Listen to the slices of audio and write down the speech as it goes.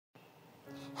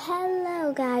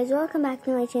Hello guys, welcome back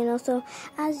to my channel. So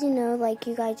as you know, like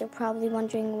you guys are probably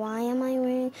wondering why am I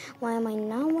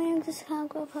not wearing this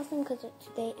cowgirl costume, because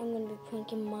today I'm going to be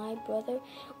pranking my brother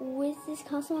with this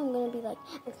costume. I'm going to be like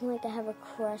acting like I have a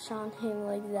crush on him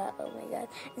like that. Oh my god,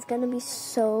 it's going to be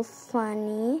so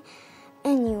funny.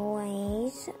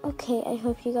 Anyways, okay, I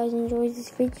hope you guys enjoyed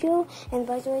this video, and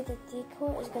by the way, the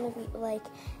decor is gonna be like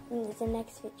in the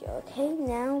next video. Okay,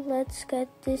 now let's get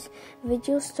this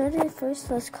video started.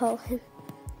 First, let's call him.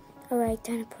 Alright,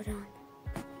 time to put on.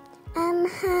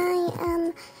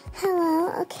 Hi,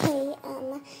 hello, okay,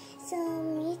 so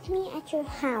meet me at your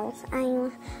house.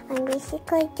 I'm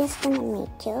basically just gonna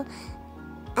meet you.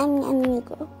 I'm your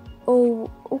girl. Oh,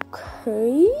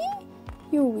 okay.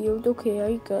 You're weird. Okay,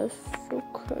 I guess.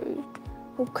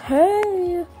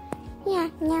 Okay. Yeah,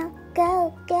 now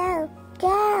go.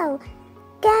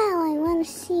 I want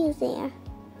to see you there.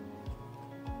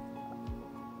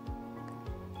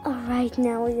 Alright,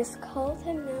 now we just called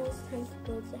him. Now it's time to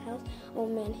go to the house. Oh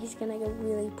man, he's gonna get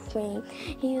really pranked.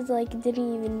 He was like,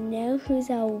 didn't even know whose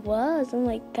I was. Oh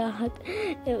my god.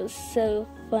 It was so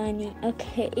funny.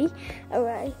 Okay.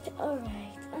 Alright.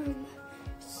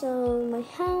 So my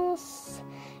house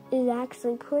is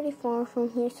actually pretty far from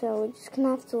here, so we're just gonna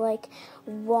have to like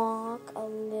walk a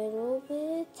little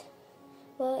bit,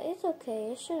 but it's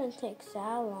okay. It shouldn't take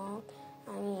that long.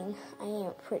 I mean, I am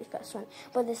a pretty fast one,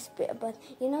 but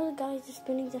you know the guys, the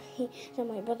spinning that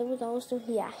my brother was always doing.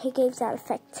 Yeah, he gave that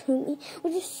effect to me,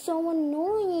 which is so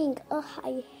annoying. Ugh,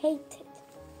 I hate it.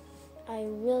 I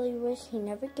really wish he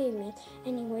never gave me it.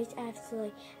 Anyways, I have to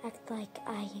like act like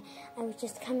I was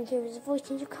just coming here with his voice,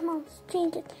 and you come on,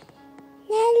 change it.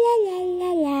 La la la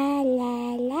la la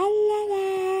la la la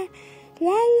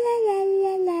la la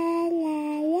la la la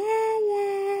la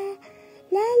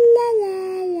la la la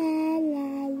la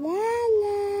la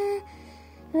la.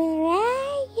 Where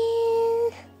are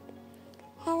you?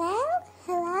 Hello? Oh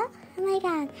my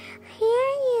god,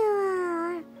 here you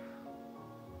are.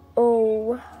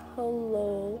 Oh,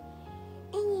 hello.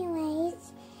 Anyways,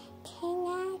 can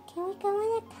we go on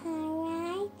a car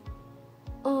ride?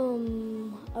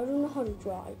 I don't know how to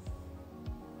drive.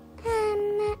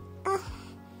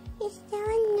 It's so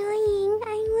annoying.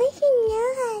 I wish you knew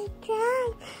how to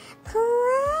drive.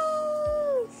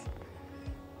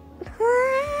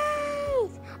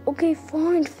 Please. Okay,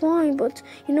 fine, but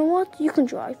you know what? You can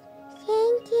drive.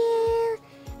 Thank you.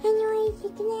 Anyways, you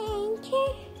gonna enter?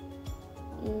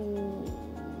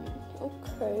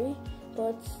 Okay,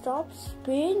 but stop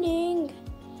spinning.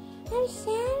 I'm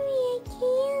sorry, I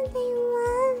can't. I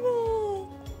love it.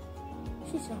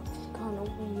 She's acting kind of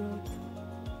weird.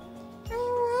 I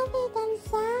love it. I'm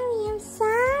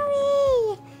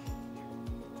sorry.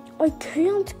 I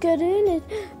can't get in it.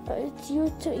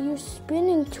 You're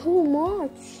spinning too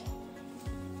much.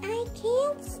 I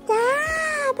can't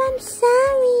stop. I'm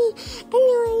sorry.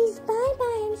 Anyways,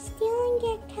 bye-bye. I'm stealing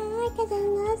your car because I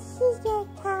know this is your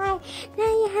car.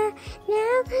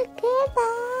 Now,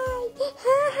 goodbye.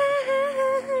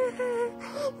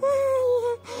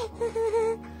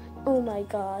 Oh my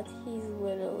god, he's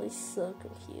literally so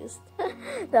confused.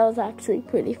 That was actually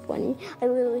pretty funny. I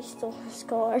literally stole his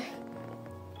car.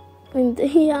 And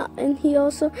he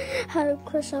also had a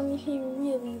crush on me. He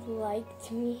really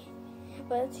liked me.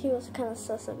 But he was kind of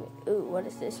sus of me. Ooh, what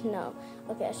is this? No.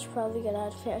 Okay, I should probably get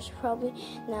out of here. I should probably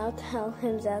now tell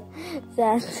him that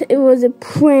it was a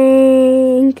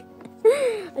prank.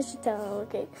 I should tell him,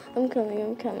 okay? I'm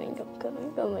coming.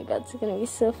 Oh my god, it's gonna be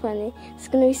so funny. It's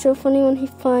gonna be so funny when he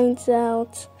finds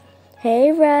out.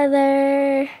 Hey,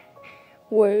 brother.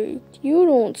 Wait, you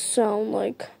don't sound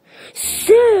like...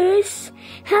 Sis!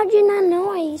 How'd you not know?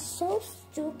 Are you so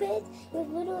stupid? You're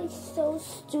literally so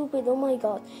stupid. Oh my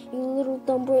god, you little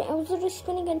dumb boy. I was literally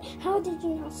spinning, and how did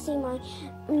you not see my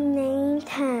name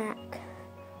tag?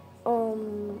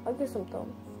 I guess I'm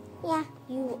dumb. Yeah,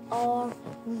 you are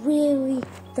really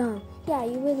dumb. Yeah,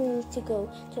 you really need to go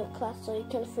to a class so you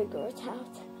can figure it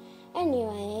out.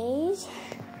 Anyways,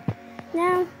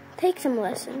 now take some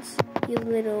lessons, you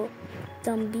little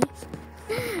dumby.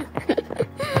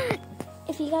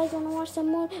 If you guys want to watch some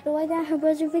more Dwight and her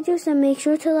brother videos, then make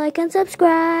sure to like and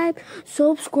subscribe.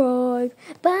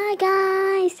 Bye,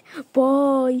 guys.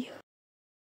 Bye.